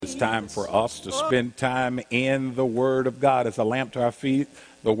it's time for us to spend time in the Word of God. As a lamp to our feet,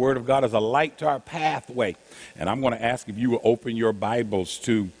 the Word of God is a light to our pathway. And I'm going to ask if you will open your Bibles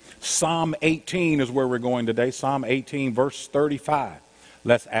to Psalm 18 is where we're going today. Psalm 18, verse 35.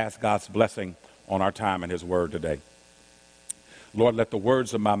 Let's ask God's blessing on our time in His Word today. Lord, let the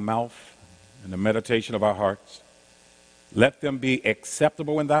words of my mouth and the meditation of our hearts, let them be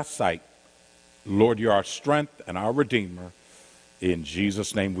acceptable in thy sight. Lord, you're our strength and our Redeemer. In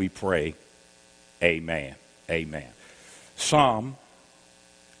Jesus' name we pray. Amen. Amen. Psalm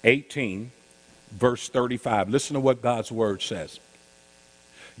 18, verse 35. Listen to what God's word says.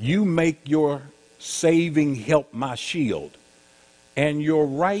 You make your saving help my shield, and your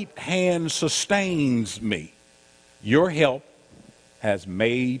right hand sustains me. Your help has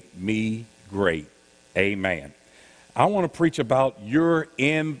made me great. Amen. I want to preach about you're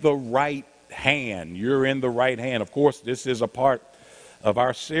in the right hand. You're in the right hand. Of course, this is a part of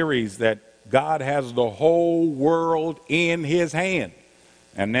our series that God has the whole world in his hand.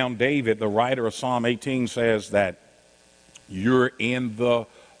 And now David, the writer of Psalm 18, says that you're in the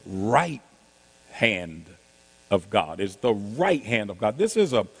right hand of God. It's the right hand of God. This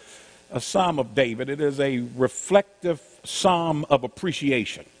is a psalm of David. It is a reflective psalm of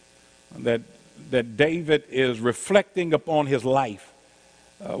appreciation that David is reflecting upon his life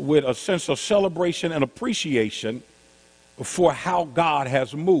with a sense of celebration and appreciation for how God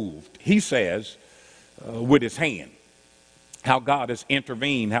has moved. He says, with his hand, how God has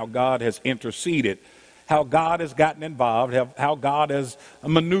intervened, how God has interceded, how God has gotten involved, how God has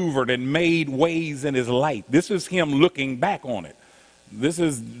maneuvered and made ways in his life. This is him looking back on it. This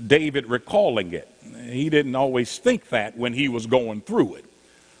is David recalling it. He didn't always think that when he was going through it.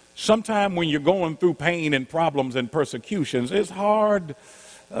 Sometimes when you're going through pain and problems and persecutions, it's hard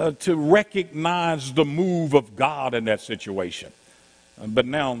to recognize the move of God in that situation. But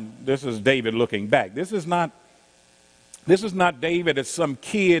now this is David looking back. This is not David as some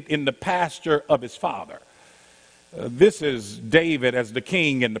kid in the pasture of his father. This is David as the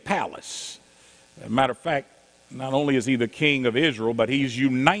king in the palace. As a matter of fact, not only is he the king of Israel, but he's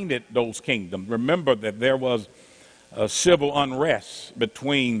united those kingdoms. Remember that there was a civil unrest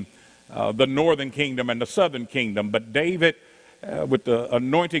between the northern kingdom and the southern kingdom. But David, with the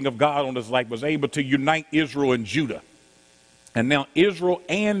anointing of God on his life, was able to unite Israel and Judah. And now Israel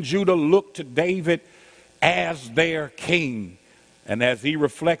and Judah look to David as their king. And as he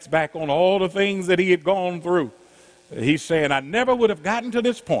reflects back on all the things that he had gone through, he's saying, I never would have gotten to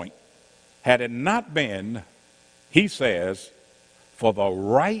this point had it not been, he says, for the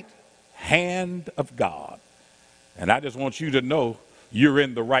right hand of God. And I just want you to know you're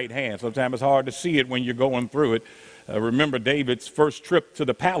in the right hand. Sometimes it's hard to see it when you're going through it. Remember, David's first trip to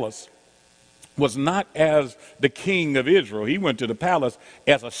the palace was not as the king of Israel. He went to the palace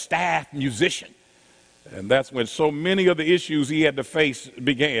as a staff musician. And that's when so many of the issues he had to face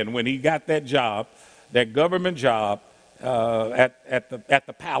began, when he got that job, that government job at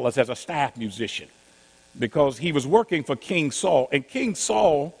the palace as a staff musician. Because he was working for King Saul, and King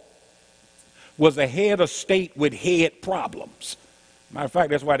Saul was a head of state with head problems. Matter of fact,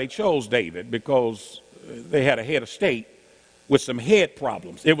 that's why they chose David, because they had a head of state with some head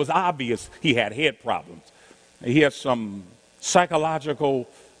problems. It was obvious he had head problems. He had some psychological,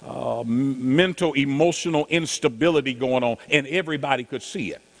 mental, emotional instability going on, and everybody could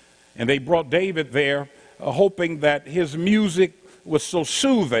see it. And they brought David there hoping that his music was so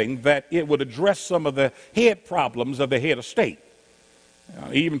soothing that it would address some of the head problems of the head of state.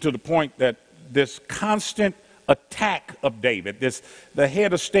 Even to the point that this constant attack of David, the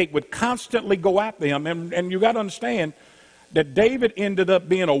head of state would constantly go after him. And you got to understand that David ended up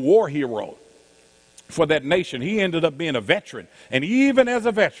being a war hero for that nation. He ended up being a veteran. And even as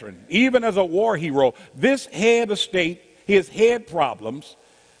a veteran, even as a war hero, this head of state, his head problems,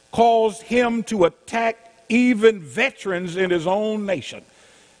 caused him to attack even veterans in his own nation,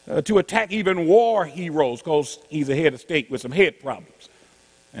 to attack even war heroes, because he's a head of state with some head problems.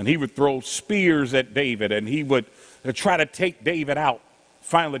 And he would throw spears at David, and he would try to take David out.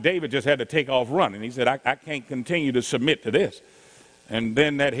 Finally, David just had to take off running. He said, I can't continue to submit to this. And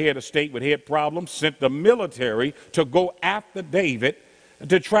then that head of state with head problems sent the military to go after David,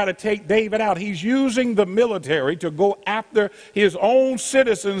 to try to take David out. He's using the military to go after his own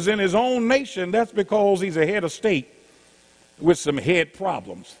citizens in his own nation. That's because he's a head of state with some head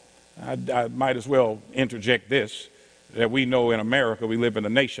problems. I might as well interject this, that we know in America, we live in a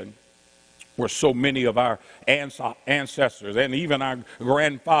nation where so many of our ancestors and even our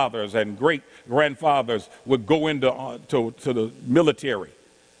grandfathers and great-grandfathers would go into to the military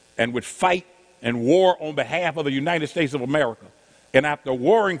and would fight and war on behalf of the United States of America. and after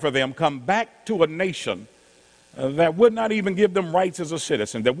warring for them, come back to a nation that would not even give them rights as a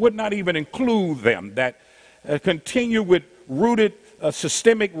citizen, that would not even include them, that continue with rooted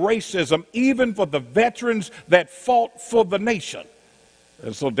systemic racism, even for the veterans that fought for the nation.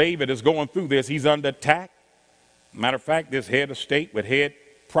 And so David is going through this. He's under attack. Matter of fact, this head of state with head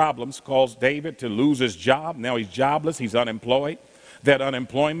problems caused David to lose his job. Now he's jobless. He's unemployed. That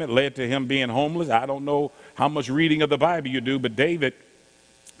unemployment led to him being homeless. I don't know how much reading of the Bible you do, but David,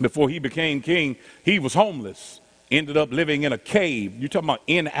 before he became king, he was homeless. Ended up living in a cave. You're talking about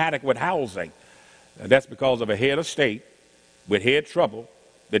inadequate housing. And that's because of a head of state with head trouble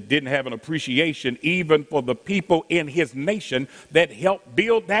that didn't have an appreciation even for the people in his nation that helped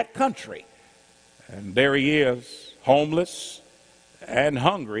build that country. And there he is, homeless and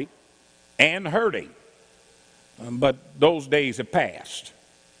hungry and hurting. But those days have passed.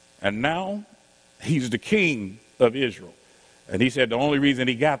 And now he's the king of Israel. And he said the only reason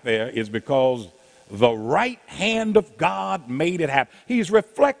he got there is because the right hand of God made it happen. He's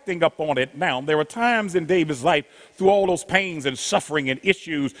reflecting upon it now. There were times in David's life, through all those pains and suffering and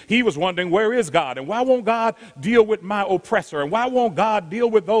issues, he was wondering, where is God? And why won't God deal with my oppressor? And why won't God deal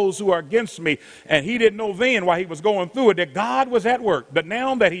with those who are against me? And he didn't know then, while he was going through it, that God was at work. But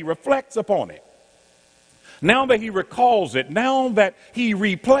now that he reflects upon it, now that he recalls it, now that he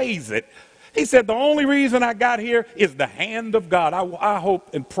replays it, he said, the only reason I got here is the hand of God. I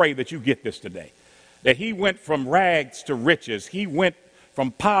hope and pray that you get this today. That he went from rags to riches. He went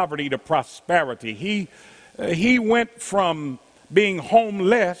from poverty to prosperity. He went from being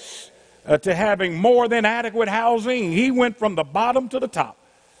homeless to having more than adequate housing. He went from the bottom to the top.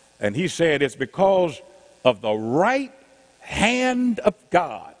 And he said it's because of the right hand of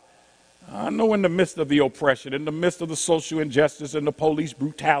God. I know in the midst of the oppression, in the midst of the social injustice and the police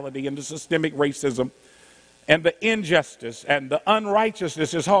brutality and the systemic racism and the injustice and the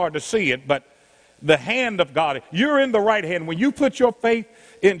unrighteousness, is hard to see it, but the hand of God, you're in the right hand. When you put your faith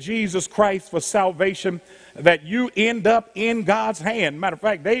in Jesus Christ for salvation, that you end up in God's hand. Matter of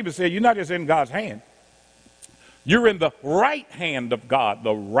fact, David said, you're not just in God's hand. You're in the right hand of God.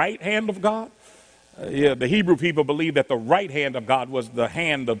 The right hand of God? The Hebrew people believed that the right hand of God was the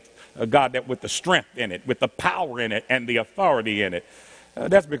hand of God that with the strength in it, with the power in it, and the authority in it.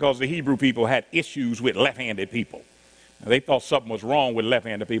 That's because the Hebrew people had issues with left-handed people. They thought something was wrong with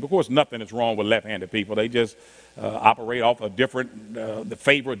left-handed people. Of course, nothing is wrong with left-handed people. They just operate off a different, the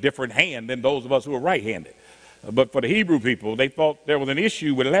favor a different hand than those of us who are right-handed. But for the Hebrew people, they thought there was an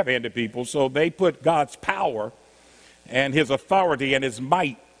issue with left-handed people, so they put God's power and his authority and his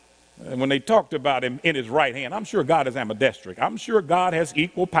might. And when they talked about him in his right hand, I'm sure God is ambidextric. I'm sure God has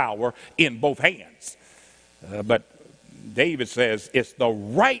equal power in both hands. But David says it's the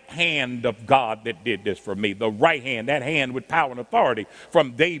right hand of God that did this for me. The right hand, that hand with power and authority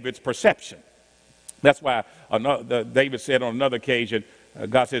from David's perception. That's why David said on another occasion,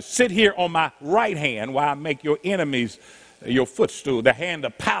 God says, sit here on my right hand while I make your enemies your footstool. The hand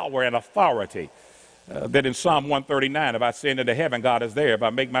of power and authority. That in Psalm 139, if I ascend into heaven, God is there. If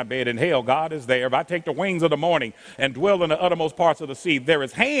I make my bed in hell, God is there. If I take the wings of the morning and dwell in the uttermost parts of the sea, there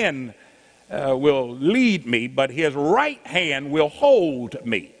his hand will lead me, but his right hand will hold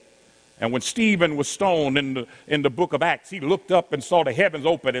me. And when Stephen was stoned in the book of Acts, he looked up and saw the heavens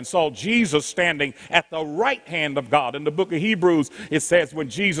open and saw Jesus standing at the right hand of God. In the book of Hebrews, it says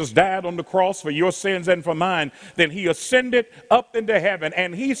when Jesus died on the cross for your sins and for mine, then he ascended up into heaven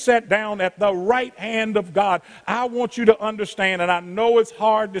and he sat down at the right hand of God. I want you to understand, and I know it's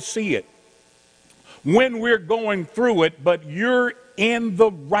hard to see it when we're going through it, but you're in the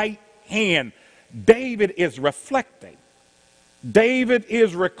right hand. David is reflecting. David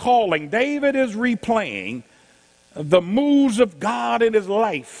is recalling, David is replaying the moves of God in his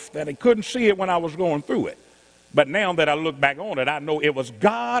life that I couldn't see it when I was going through it. But now that I look back on it, I know it was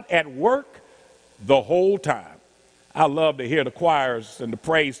God at work the whole time. I love to hear the choirs and the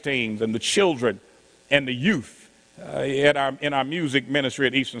praise teams and the children and the youth in our music ministry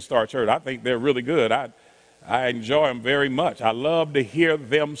at Eastern Star Church. I think they're really good. I enjoy them very much. I love to hear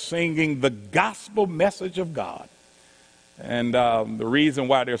them singing the gospel message of God. And the reason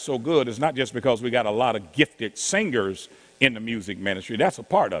why they're so good is not just because we got a lot of gifted singers in the music ministry. That's a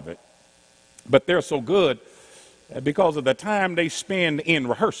part of it. But they're so good because of the time they spend in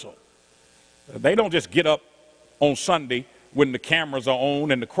rehearsal. They don't just get up on Sunday when the cameras are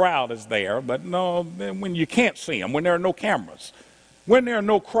on and the crowd is there. But no, when you can't see them, when there are no cameras, when there are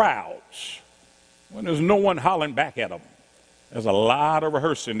no crowds, when there's no one hollering back at them. There's a lot of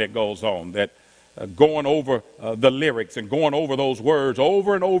rehearsing that goes on that going over the lyrics and going over those words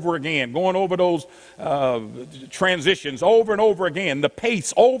over and over again, going over those transitions over and over again, the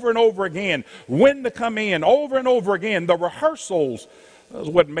pace over and over again, when to come in over and over again. The rehearsals is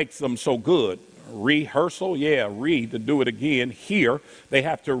what makes them so good. Rehearsal, yeah, to do it again. Hear, they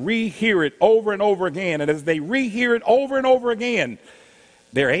have to rehear it over and over again. And as they rehear it over and over again,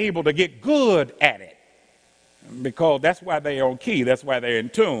 they're able to get good at it. Because that's why they're on key. That's why they're in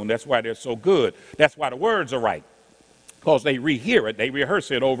tune. That's why they're so good. That's why the words are right. Because they rehear it. They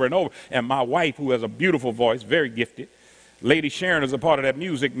rehearse it over and over. And my wife, who has a beautiful voice, very gifted, Lady Sharon is a part of that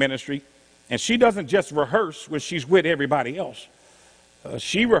music ministry. And she doesn't just rehearse when she's with everybody else.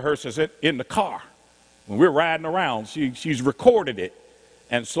 She rehearses it in the car. When we're riding around, she's recorded it.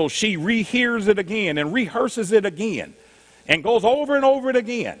 And so she rehears it again and rehearses it again. And goes over and over it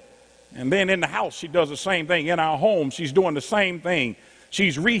again. And then in the house, she does the same thing. In our home, she's doing the same thing.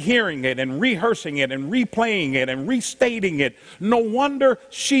 She's rehearing it and rehearsing it and replaying it and restating it. No wonder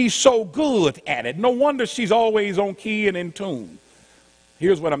she's so good at it. No wonder she's always on key and in tune.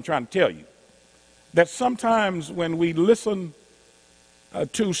 Here's what I'm trying to tell you. That sometimes when we listen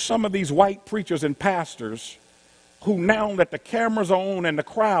to some of these white preachers and pastors who, now that the cameras are on and the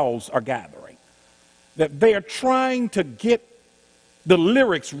crowds are gathering, that they are trying to get the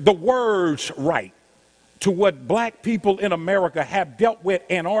lyrics, the words right to what black people in America have dealt with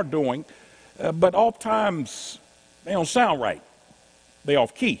and are doing, but oftentimes they don't sound right. They're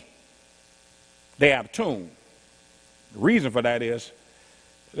off key. They're out of tune. The reason for that is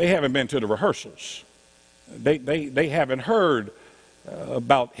they haven't been to the rehearsals. They haven't heard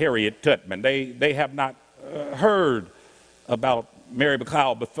about Harriet Tubman. They have not heard about Mary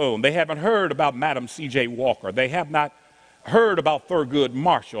McLeod Bethune. They haven't heard about Madam C.J. Walker. They have not heard about Thurgood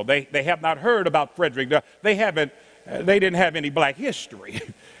Marshall. They have not heard about Frederick. They didn't have any black history.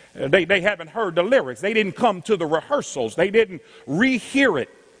 They haven't heard the lyrics. They didn't come to the rehearsals. They didn't rehear it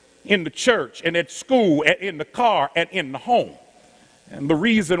in the church and at school and in the car and in the home. And the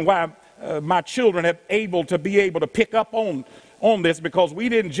reason why my children have able to pick up on this, because we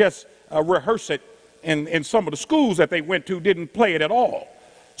didn't just rehearse it in some of the schools that they went to, didn't play it at all.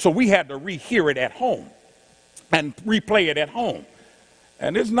 So we had to rehear it at home and replay it at home.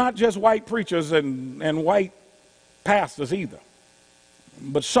 And it's not just white preachers and white pastors either.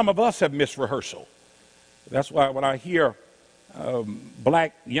 But some of us have missed rehearsal. That's why when I hear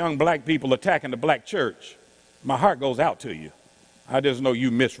young black people attacking the black church, my heart goes out to you. I just know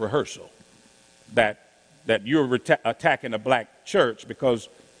you missed rehearsal. That you're attacking the black church because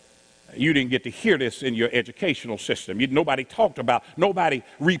you didn't get to hear this in your educational system. Nobody talked about, nobody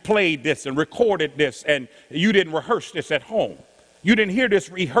replayed this and recorded this, and you didn't rehearse this at home. You didn't hear this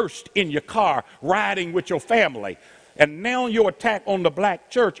rehearsed in your car, riding with your family. And now your attack on the black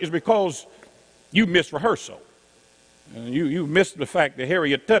church is because you missed rehearsal. You missed the fact that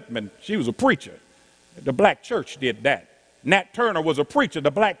Harriet Tubman, she was a preacher. The black church did that. Nat Turner was a preacher. The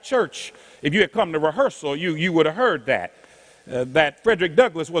black church, if you had come to rehearsal, you would have heard that. That Frederick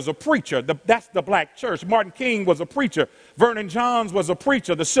Douglass was a preacher. That's the black church. Martin King was a preacher. Vernon Johns was a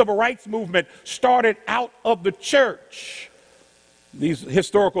preacher. The civil rights movement started out of the church. These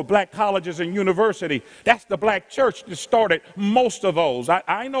historical black colleges and universities, that's the black church that started most of those.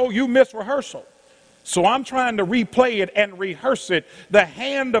 I know you miss rehearsal. So I'm trying to replay it and rehearse it. The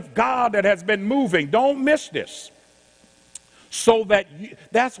hand of God that has been moving. Don't miss this. So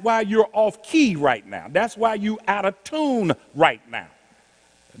that's why you're off key right now. That's why you're out of tune right now.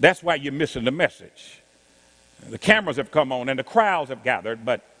 That's why you're missing the message. The cameras have come on and the crowds have gathered,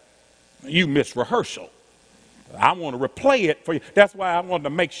 but you missed rehearsal. I want to replay it for you. That's why I wanted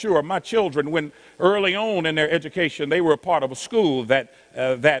to make sure my children, when early on in their education, they were a part of a school that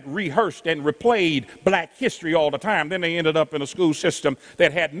rehearsed and replayed black history all the time. Then they ended up in a school system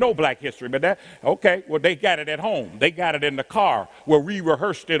that had no black history. But they got it at home. They got it in the car where we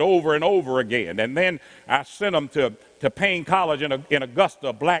rehearsed it over and over again. And then I sent them to Payne College in Augusta,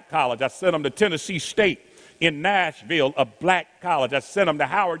 a black college. I sent them to Tennessee State in Nashville, a black college. I sent them to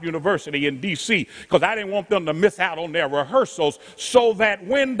Howard University in D.C. because I didn't want them to miss out on their rehearsals, so that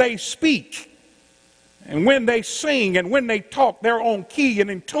when they speak and when they sing and when they talk, they're on key and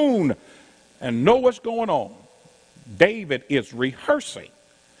in tune and know what's going on. David is rehearsing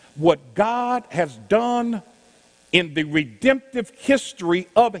what God has done in the redemptive history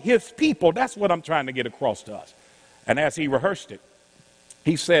of his people. That's what I'm trying to get across to us. And as he rehearsed it,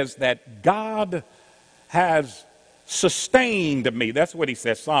 he says that God has sustained me. That's what he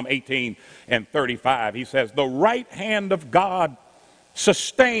says, Psalm 18 and 35. He says, the right hand of God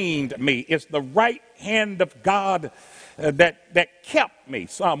sustained me. It's the right hand of God that kept me.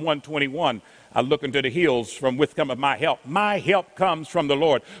 Psalm 121, I look into the hills from which cometh my help. My help comes from the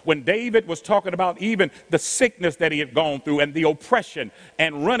Lord. When David was talking about even the sickness that he had gone through and the oppression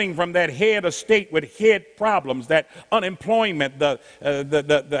and running from that head estate with head problems, that unemployment,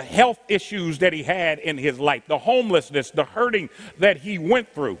 the health issues that he had in his life, the homelessness, the hurting that he went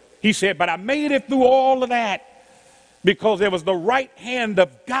through, he said, but I made it through all of that because it was the right hand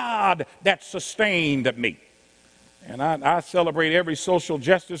of God that sustained me. And I celebrate every social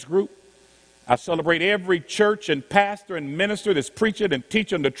justice group. I celebrate every church and pastor and minister that's preaching and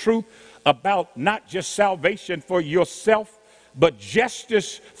teaching the truth about not just salvation for yourself, but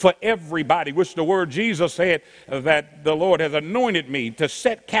justice for everybody, which the word Jesus said that the Lord has anointed me to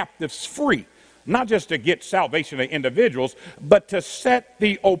set captives free, not just to get salvation of individuals, but to set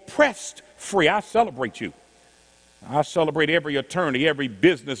the oppressed free. I celebrate you. I celebrate every attorney, every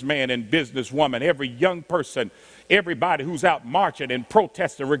businessman and businesswoman, every young person, everybody who's out marching and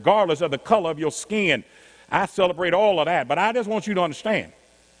protesting, regardless of the color of your skin. I celebrate all of that. But I just want you to understand,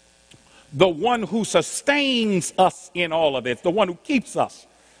 the one who sustains us in all of this, the one who keeps us.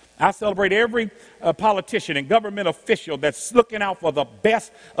 I celebrate every politician and government official that's looking out for the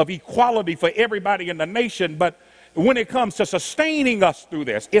best of equality for everybody in the nation. But when it comes to sustaining us through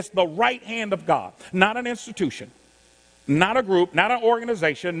this, it's the right hand of God, not an institution, not a group, not an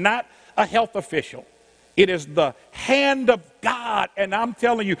organization, not a health official. It is the hand of God, and I'm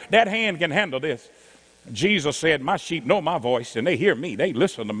telling you, that hand can handle this. Jesus said, my sheep know my voice, and they hear me, they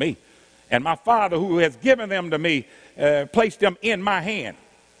listen to me. And my Father who has given them to me placed them in my hand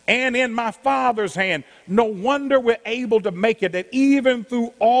and in my Father's hand. No wonder we're able to make it, that even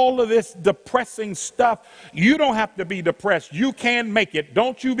through all of this depressing stuff, you don't have to be depressed. You can make it.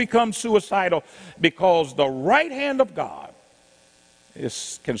 Don't you become suicidal, because the right hand of God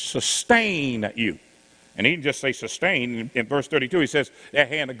can sustain you. And he didn't just say sustain. In verse 32, he says, that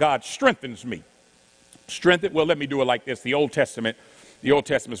hand of God strengthens me. Strengthen, well, let me do it like this. The Old Testament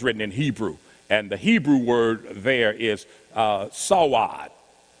is written in Hebrew. And the Hebrew word there is sawad.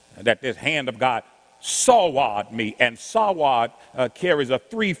 That this hand of God sawad me. And sawad carries a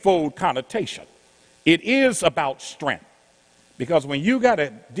threefold connotation. It is about strength. Because when you got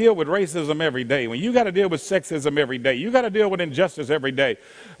to deal with racism every day, when you got to deal with sexism every day, you got to deal with injustice every day,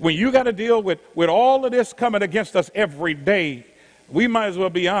 when you got to deal with all of this coming against us every day, we might as well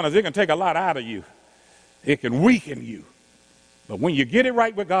be honest, it can take a lot out of you. It can weaken you. But when you get it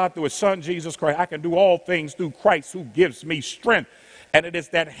right with God through his son, Jesus Christ, I can do all things through Christ who gives me strength. And it is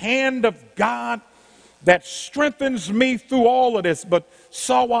that hand of God that strengthens me through all of this. But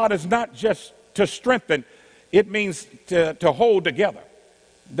sawad is not just to strengthen. It means to hold together.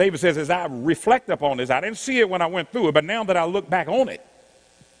 David says, as I reflect upon this, I didn't see it when I went through it, but now that I look back on it,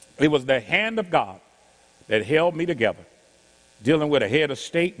 it was the hand of God that held me together. Dealing with a head of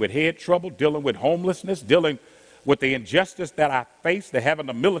state, with head trouble, dealing with homelessness, dealing with the injustice that I faced, to having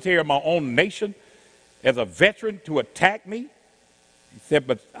the military of my own nation as a veteran to attack me. He said,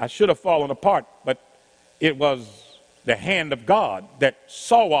 but I should have fallen apart, but it was the hand of God that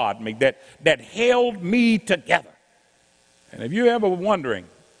sawed me, that held me together. And if you're ever wondering,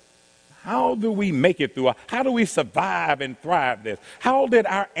 how do we make it through? How do we survive and thrive this? How did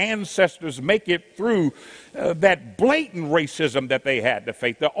our ancestors make it through that blatant racism that they had to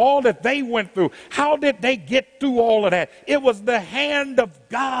face, all that they went through? How did they get through all of that? It was the hand of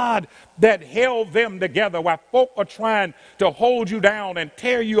God that held them together while folk are trying to hold you down and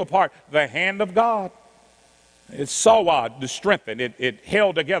tear you apart. The hand of God. It's sawad, to strengthen. It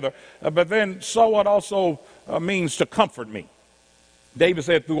held together. But then sawad also means to comfort me. David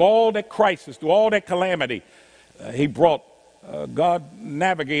said, through all that crisis, through all that calamity, God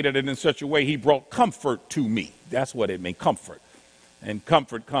navigated it in such a way, he brought comfort to me. That's what it means, comfort. And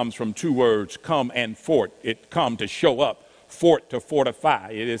comfort comes from two words, come and fort. It come to show up, fort to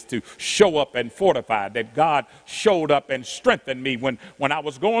fortify. It is to show up and fortify, that God showed up and strengthened me when I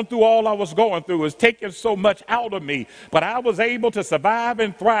was going through all I was going through. It was taking so much out of me, but I was able to survive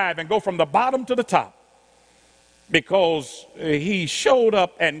and thrive and go from the bottom to the top, because he showed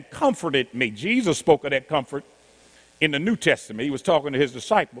up and comforted me. Jesus spoke of that comfort in the New Testament. He was talking to his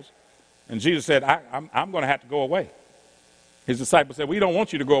disciples, and Jesus said, I'm going to have to go away. His disciples said, we don't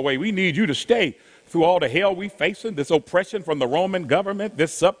want you to go away. We need you to stay through all the hell we facing, this oppression from the Roman government,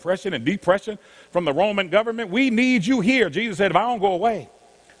 this suppression and depression from the Roman government. We need you here. Jesus said, if I don't go away,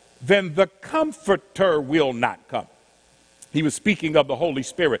 then the Comforter will not come. He was speaking of the Holy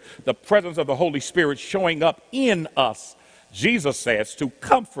Spirit, the presence of the Holy Spirit showing up in us. Jesus says to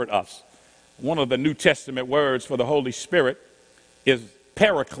comfort us. One of the New Testament words for the Holy Spirit is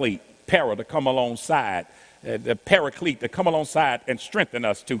paraclete, para, to come alongside. the paraclete to come alongside and strengthen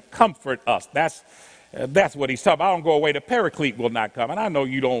us, to comfort us. That's what he's talking about. I don't go away, the paraclete will not come. And I know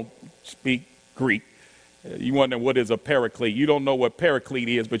you don't speak Greek. You wonder what is a paraclete. You don't know what paraclete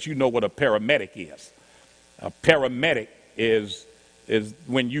is, but you know what a paramedic is. A paramedic is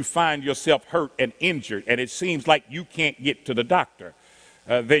when you find yourself hurt and injured and it seems like you can't get to the doctor.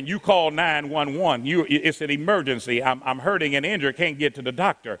 Then you call 911. It's an emergency. I'm hurting and injured, can't get to the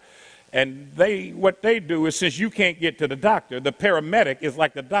doctor. And what they do is, since you can't get to the doctor, the paramedic is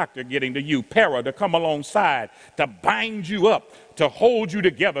like the doctor getting to you, to come alongside, to bind you up, to hold you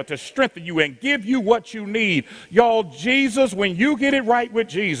together, to strengthen you and give you what you need. Y'all, Jesus, when you get it right with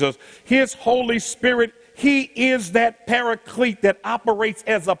Jesus, his Holy Spirit, he is that paraclete that operates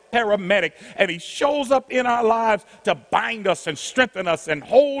as a paramedic, and he shows up in our lives to bind us and strengthen us and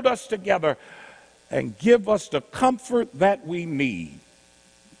hold us together and give us the comfort that we need.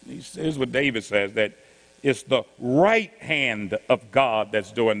 Here's what David says, that it's the right hand of God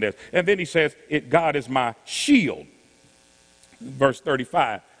that's doing this. And then he says, God is my shield. Verse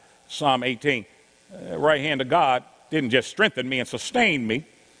 35, Psalm 18, right hand of God didn't just strengthen me and sustain me.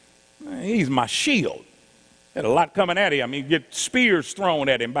 He's my shield. Had a lot coming at him. He get spears thrown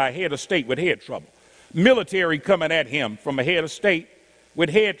at him by a head of state with head trouble. Military coming at him from a head of state with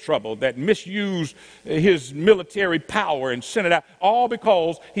head trouble that misused his military power and sent it out, all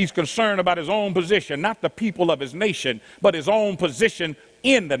because he's concerned about his own position, not the people of his nation, but his own position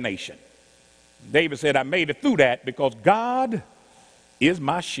in the nation. David said, I made it through that because God is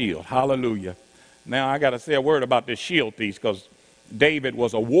my shield. Hallelujah. Now I got to say a word about this shield piece, because David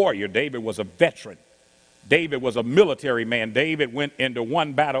was a warrior. David was a veteran. David was a military man. David went into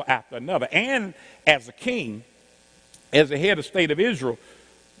one battle after another. And as a king, as the head of state of Israel,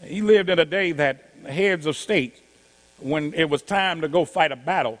 he lived in a day that heads of state, when it was time to go fight a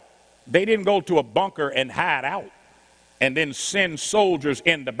battle, they didn't go to a bunker and hide out and then send soldiers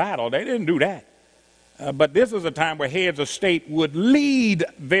into battle. They didn't do that. But this is a time where heads of state would lead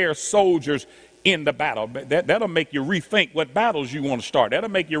their soldiers in the battle. That'll make you rethink what battles you want to start.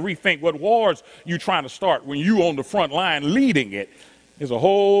 That'll make you rethink what wars you're trying to start when you on the front line leading it. There's a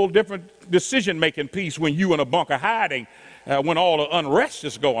whole different decision-making piece when you in a bunker hiding, when all the unrest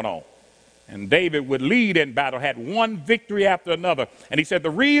is going on. And David would lead in battle, had one victory after another. And he said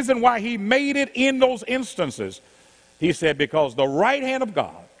the reason why he made it in those instances, he said, because the right hand of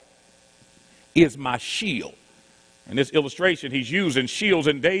God is my shield. In this illustration, he's using shields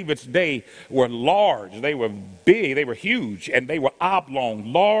in David's day were large, they were big, they were huge, and they were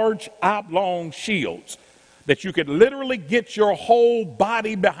oblong, large oblong shields that you could literally get your whole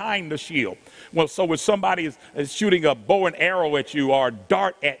body behind the shield. Well, so when somebody is shooting a bow and arrow at you or a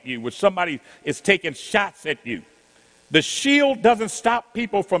dart at you, when somebody is taking shots at you, the shield doesn't stop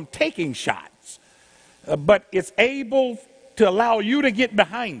people from taking shots, but it's able to allow you to get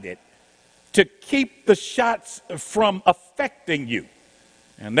behind it, to keep the shots from affecting you.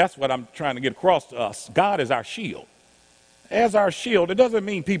 And that's what I'm trying to get across to us. God is our shield. As our shield, it doesn't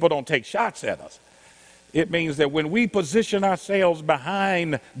mean people don't take shots at us. It means that when we position ourselves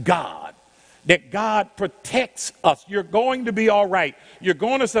behind God, that God protects us. You're going to be all right. You're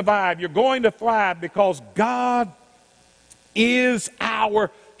going to survive. You're going to thrive because God is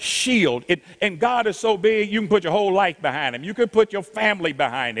our shield. And God is so big, you can put your whole life behind him. You can put your family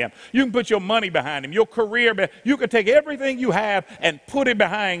behind him. You can put your money behind him, your career. You can take everything you have and put it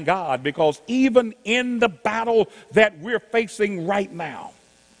behind God, because even in the battle that we're facing right now,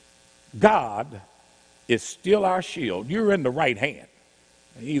 God is still our shield. You're in the right hand.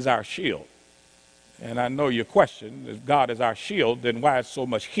 He's our shield. And I know your question, if God is our shield, then why is so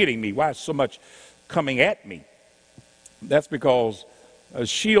much hitting me? Why is so much coming at me? That's because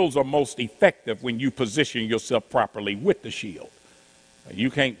shields are most effective when you position yourself properly with the shield. You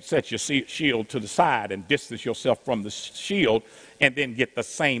can't set your shield to the side and distance yourself from the shield and then get the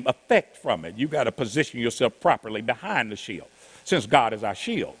same effect from it. You got to position yourself properly behind the shield, since God is our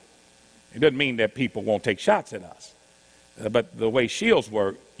shield. It doesn't mean that people won't take shots at us. But the way shields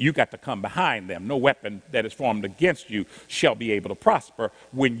work, you got to come behind them. No weapon that is formed against you shall be able to prosper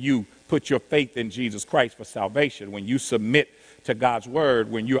when you put your faith in Jesus Christ for salvation. When you submit to God's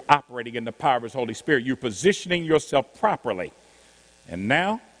word, when you're operating in the power of his Holy Spirit, you're positioning yourself properly. And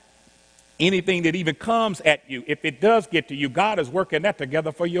now, anything that even comes at you, if it does get to you, God is working that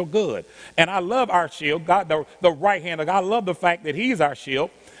together for your good. And I love our shield, God, the right hand of God. I love the fact that he's our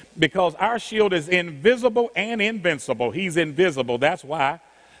shield, because our shield is invisible and invincible. He's invisible. That's why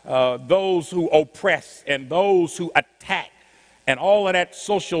those who oppress and those who attack and all of that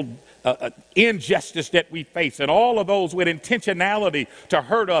social injustice that we face, and all of those with intentionality to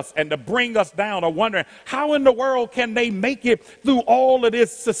hurt us and to bring us down, are wondering how in the world can they make it through all of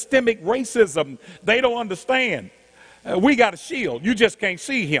this systemic racism. They don't understand. We got a shield. You just can't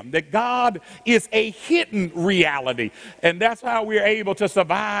see him. That God is a hidden reality. And that's how we're able to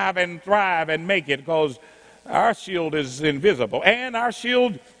survive and thrive and make it, because our shield is invisible and our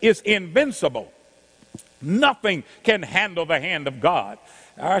shield is invincible. Nothing can handle the hand of God.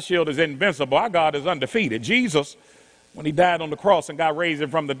 Our shield is invincible. Our God is undefeated. Jesus, when he died on the cross and God raised him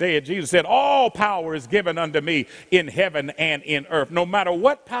from the dead, Jesus said, all power is given unto me in heaven and in earth. No matter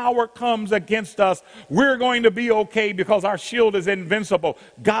what power comes against us, we're going to be okay because our shield is invincible.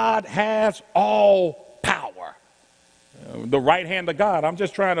 God has all power. The right hand of God. I'm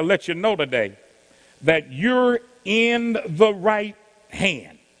just trying to let you know today that you're in the right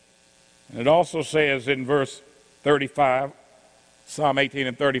hand. And it also says in verse 35, Psalm 18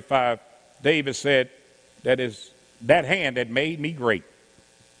 and 35, David said, that hand that made me great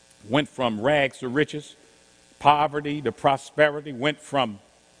went from rags to riches, poverty to prosperity, went from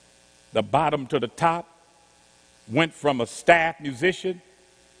the bottom to the top, went from a staff musician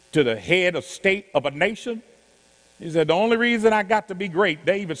to the head of state of a nation. He said, the only reason I got to be great,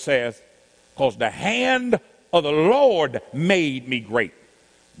 David says, because the hand of the Lord made me great.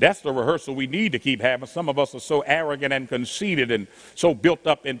 That's the rehearsal we need to keep having. Some of us are so arrogant and conceited and so built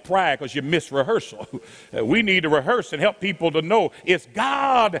up in pride because you miss rehearsal. We need to rehearse and help people to know it's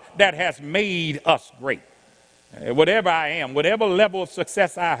God that has made us great. Whatever I am, whatever level of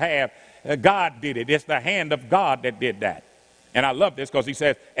success I have, God did it. It's the hand of God that did that. And I love this because he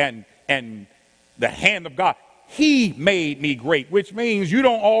says, and the hand of God, he made me great, which means you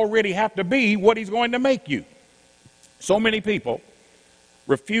don't already have to be what he's going to make you. So many people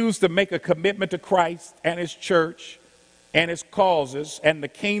refuse to make a commitment to Christ and his church and his causes and the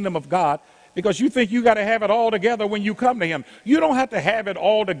kingdom of God because you think you got to have it all together when you come to him. You don't have to have it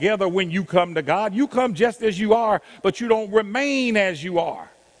all together when you come to God. You come just as you are, but you don't remain as you are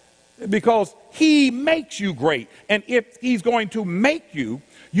because he makes you great. And if he's going to make you,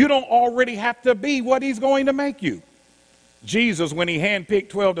 you don't already have to be what he's going to make you. Jesus, when he handpicked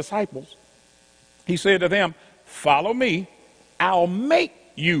 12 disciples, he said to them, follow me, I'll make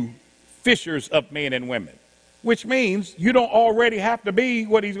you fishers of men and women, which means you don't already have to be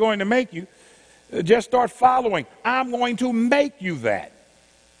what he's going to make you. Just start following. I'm going to make you that.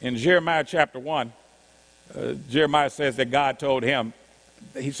 In Jeremiah chapter 1, Jeremiah says that God told him,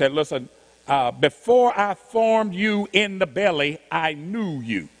 he said, listen, before I formed you in the belly, I knew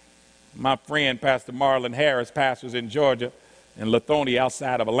you. My friend, Pastor Marlon Harris, pastors in Georgia and Lithonia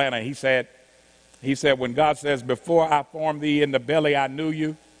outside of Atlanta, he said, when God says, before I formed thee in the belly, I knew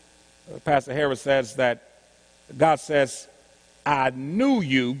you, Pastor Harris says that God says, I knew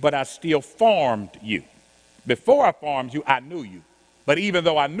you, but I still formed you. Before I formed you, I knew you. But even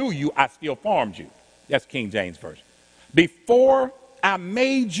though I knew you, I still formed you. That's King James Version. Before I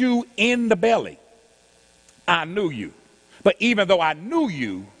made you in the belly, I knew you. But even though I knew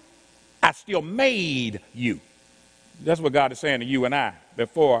you, I still made you. That's what God is saying to you and I.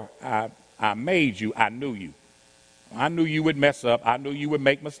 Before I made you, I knew you. I knew you would mess up. I knew you would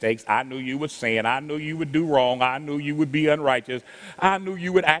make mistakes. I knew you would sin. I knew you would do wrong. I knew you would be unrighteous. I knew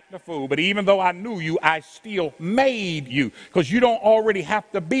you would act a fool. But even though I knew you, I still made you, because you don't already have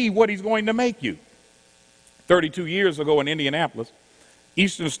to be what he's going to make you. 32 years ago in Indianapolis,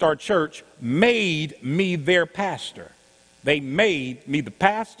 Eastern Star Church made me their pastor. They made me the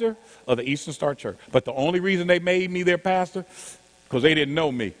pastor of the Eastern Star Church. But the only reason they made me their pastor, because they didn't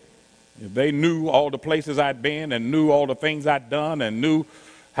know me. If they knew all the places I'd been and knew all the things I'd done and knew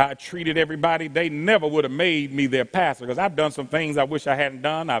how I treated everybody, they never would have made me their pastor, because I've done some things I wish I hadn't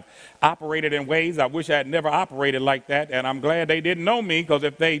done. I've operated in ways I wish I had never operated like that, and I'm glad they didn't know me, because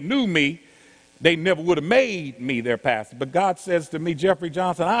if they knew me, they never would have made me their pastor. But God says to me, Jeffrey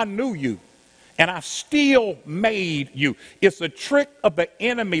Johnson, I knew you, and I still made you. It's a trick of the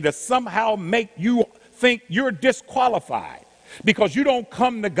enemy to somehow make you think you're disqualified, because you don't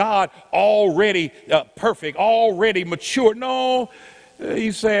come to God already perfect, already mature. No,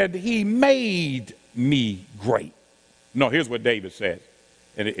 he said, he made me great. No, here's what David says.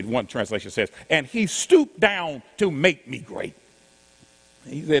 And in one translation says, and he stooped down to make me great.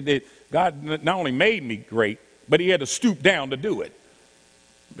 He said that God not only made me great, but he had to stoop down to do it.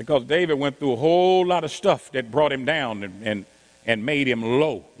 Because David went through a whole lot of stuff that brought him down and made him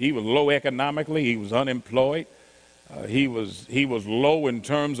low. He was low economically. He was unemployed. He was low in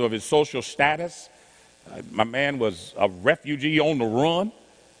terms of his social status. My man was a refugee on the run.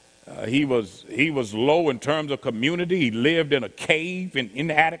 He was low in terms of community. He lived in a cave in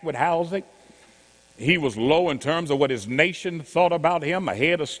inadequate housing. He was low in terms of what his nation thought about him, a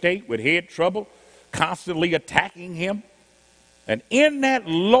head of state with head trouble, constantly attacking him. And in that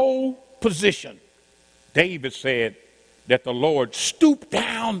low position, David said that the Lord stooped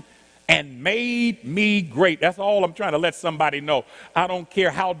down and made me great. That's all I'm trying to let somebody know. I don't care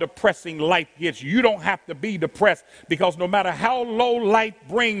how depressing life gets. You don't have to be depressed, because no matter how low life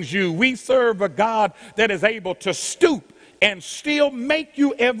brings you, we serve a God that is able to stoop and still make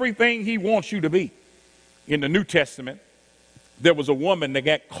you everything he wants you to be. In the New Testament, there was a woman that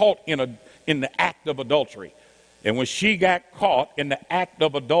got caught in the act of adultery. And when she got caught in the act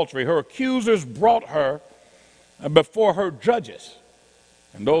of adultery, her accusers brought her before her judges.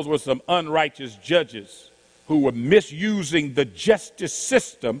 And those were some unrighteous judges who were misusing the justice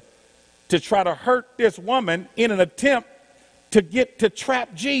system to try to hurt this woman in an attempt to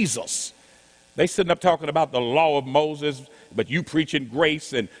trap Jesus. They sitting up talking about the law of Moses, but you preaching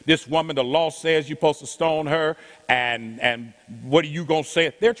grace, and this woman, the law says you're supposed to stone her, and what are you going to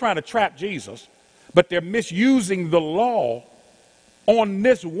say? They're trying to trap Jesus, but they're misusing the law on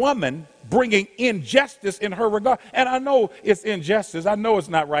this woman, bringing injustice in her regard. And I know it's injustice. I know it's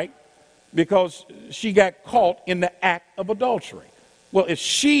not right, because she got caught in the act of adultery. Well, if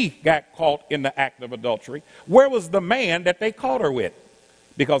she got caught in the act of adultery, where was the man that they caught her with?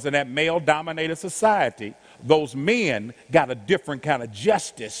 Because in that male-dominated society, those men got a different kind of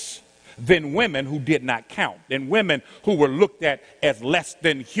justice than women who did not count, than women who were looked at as less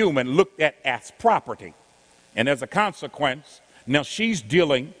than human, looked at as property. And as a consequence, now she's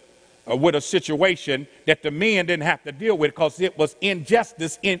dealing with a situation that the men didn't have to deal with, because it was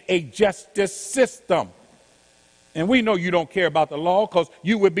injustice in a justice system. And we know you don't care about the law, because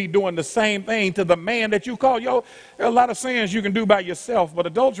you would be doing the same thing to the man that you call. There are a lot of sins you can do by yourself, but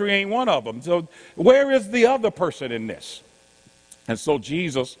adultery ain't one of them. So where is the other person in this? And so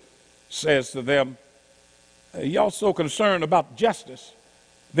Jesus says to them, y'all so concerned about justice,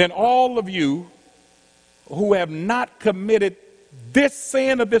 then all of you who have not committed this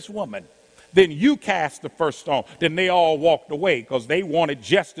sin of this woman, then you cast the first stone. Then they all walked away, because they wanted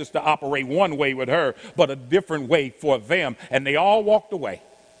justice to operate one way with her, but a different way for them. And they all walked away.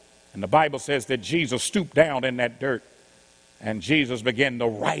 And the Bible says that Jesus stooped down in that dirt, and Jesus began to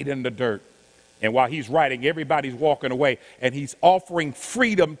write in the dirt. And while he's writing, everybody's walking away, and he's offering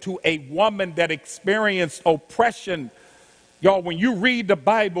freedom to a woman that experienced oppression. Y'all, when you read the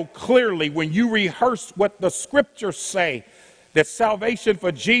Bible clearly, when you rehearse what the scriptures say, that salvation for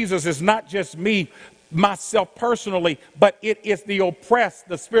Jesus is not just me, myself personally, but it is the oppressed.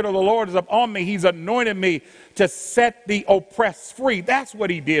 The Spirit of the Lord is upon me. He's anointed me to set the oppressed free. That's what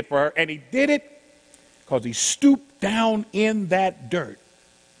he did for her. And he did it because he stooped down in that dirt,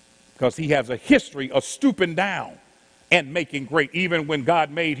 because he has a history of stooping down and making great. Even when God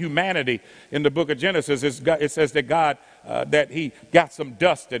made humanity in the book of Genesis, it says that God, that he got some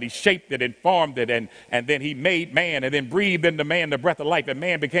dust, that he shaped it and formed it, and then he made man, and then breathed into man the breath of life, and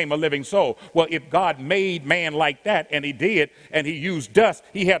man became a living soul. Well, if God made man like that, and he did, and he used dust,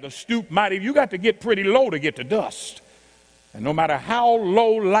 he had to stoop mighty. You got to get pretty low to get to dust. And no matter how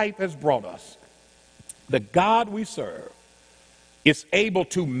low life has brought us, the God we serve is able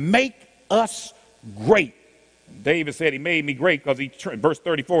to make us great. David said he made me great because verse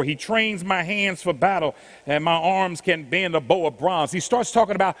 34, he trains my hands for battle, and my arms can bend a bow of bronze. He starts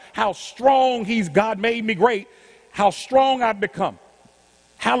talking about how strong God made me great, how strong I've become,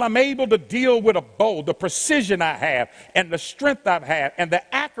 how I'm able to deal with a bow, the precision I have, and the strength I've had, and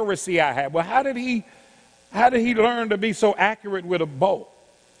the accuracy I have. Well, how did he learn to be so accurate with a bow?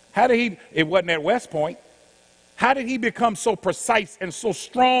 It wasn't at West Point. How did he become so precise and so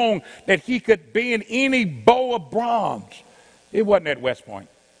strong that he could bend any bow of bronze? It wasn't at West Point.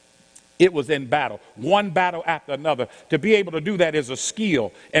 It was in battle, one battle after another. To be able to do that is a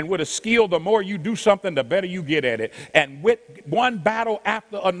skill. And with a skill, the more you do something, the better you get at it. And with one battle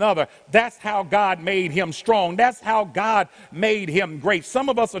after another, that's how God made him strong. That's how God made him great. Some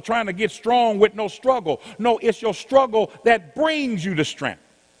of us are trying to get strong with no struggle. No, it's your struggle that brings you to strength.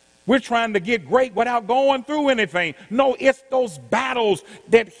 We're trying to get great without going through anything. No, it's those battles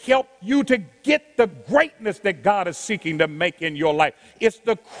that help you to get the greatness that God is seeking to make in your life. It's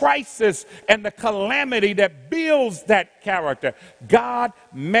the crisis and the calamity that builds that character. God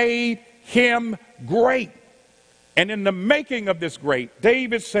made him great. And in the making of this great,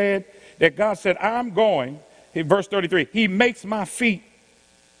 David said that God said, I'm going, in verse 33, he makes my feet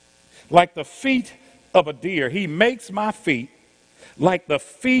like the feet of a deer. He makes my feet like the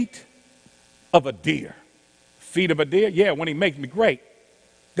feet of a deer. Feet of a deer? Yeah, when he makes me great.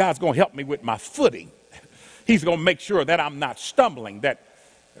 God's going to help me with my footing. He's going to make sure that I'm not stumbling, that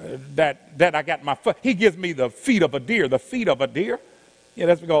I got my foot. He gives me the feet of a deer. The feet of a deer? Yeah,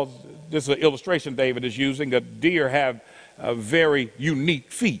 that's because this is an illustration David is using. A deer have very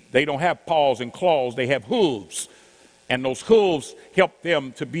unique feet. They don't have paws and claws. They have hooves. And those hooves help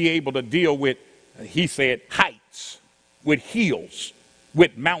them to be able to deal with, he said, heights, with hills,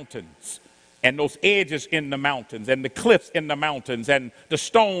 with mountains, and those edges in the mountains, and the cliffs in the mountains, and the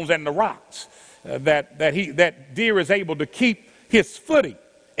stones and the rocks. That deer is able to keep his footing.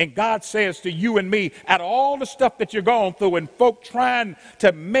 And God says to you and me, out of all the stuff that you're going through and folk trying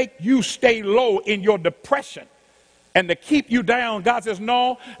to make you stay low in your depression and to keep you down, God says,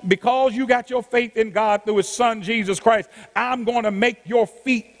 no, because you got your faith in God through his son, Jesus Christ, I'm going to make your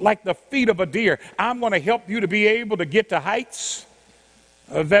feet like the feet of a deer. I'm going to help you to be able to get to heights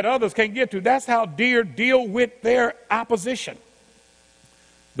that others can't get to. That's how deer deal with their opposition.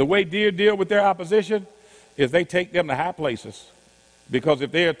 The way deer deal with their opposition is they take them to high places. Because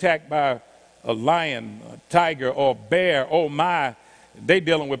if they're attacked by a lion, a tiger, or a bear, oh my, they're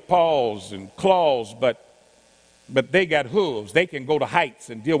dealing with paws and claws, but they got hooves. They can go to heights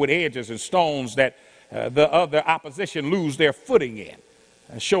and deal with edges and stones that the other opposition lose their footing in.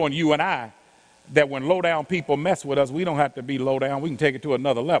 Showing you and I that when low-down people mess with us, we don't have to be low-down. We can take it to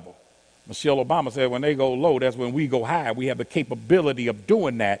another level. Michelle Obama said when they go low, that's when we go high. We have the capability of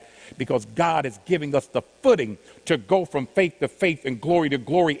doing that because God is giving us the footing to go from faith to faith and glory to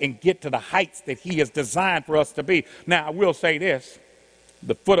glory and get to the heights that he has designed for us to be. Now, I will say this.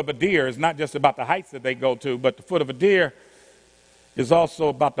 The foot of a deer is not just about the heights that they go to, but the foot of a deer is also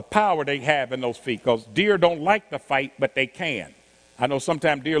about the power they have in those feet, because deer don't like to fight, but they can. I know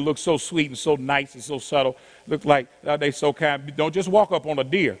sometimes deer look so sweet and so nice and so subtle. Look like they so kind. Don't just walk up on a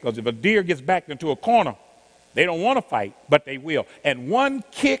deer, because if a deer gets backed into a corner, they don't want to fight, but they will. And one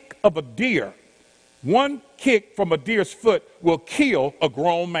kick of a deer, one kick from a deer's foot will kill a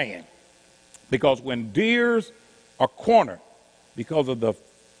grown man. Because when deers are cornered, because of the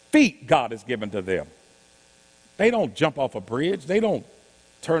feet God has given to them, they don't jump off a bridge. They don't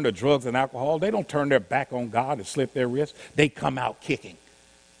turn to drugs and alcohol. They don't turn their back on God and slip their wrists. They come out kicking.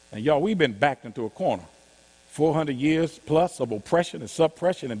 And y'all, we've been backed into a corner. 400 years plus of oppression and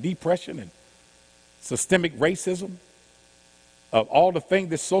suppression and depression and systemic racism, of all the things,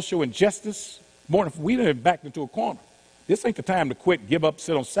 this social injustice. We've been backed into a corner. This ain't the time to quit, give up,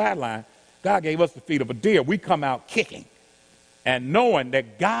 sit on the sideline. God gave us the feet of a deer. We come out kicking and knowing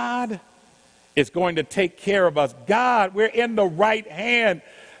that God is going to take care of us. God, we're in the right hand.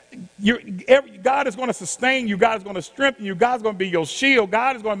 God is going to sustain you. God is going to strengthen you. God is going to be your shield.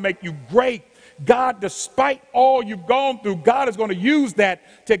 God is going to make you great. God, despite all you've gone through, God is going to use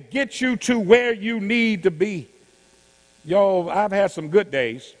that to get you to where you need to be. Yo, I've had some good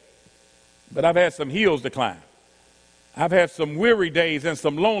days, but I've had some hills to climb. I've had some weary days and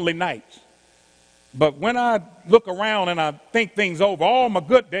some lonely nights. But when I look around and I think things over, all my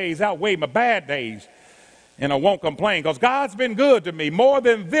good days outweigh my bad days. And I won't complain because God's been good to me more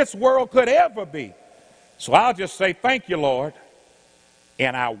than this world could ever be. So I'll just say, thank you, Lord.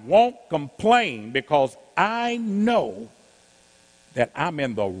 And I won't complain because I know that I'm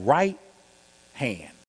in the right hand.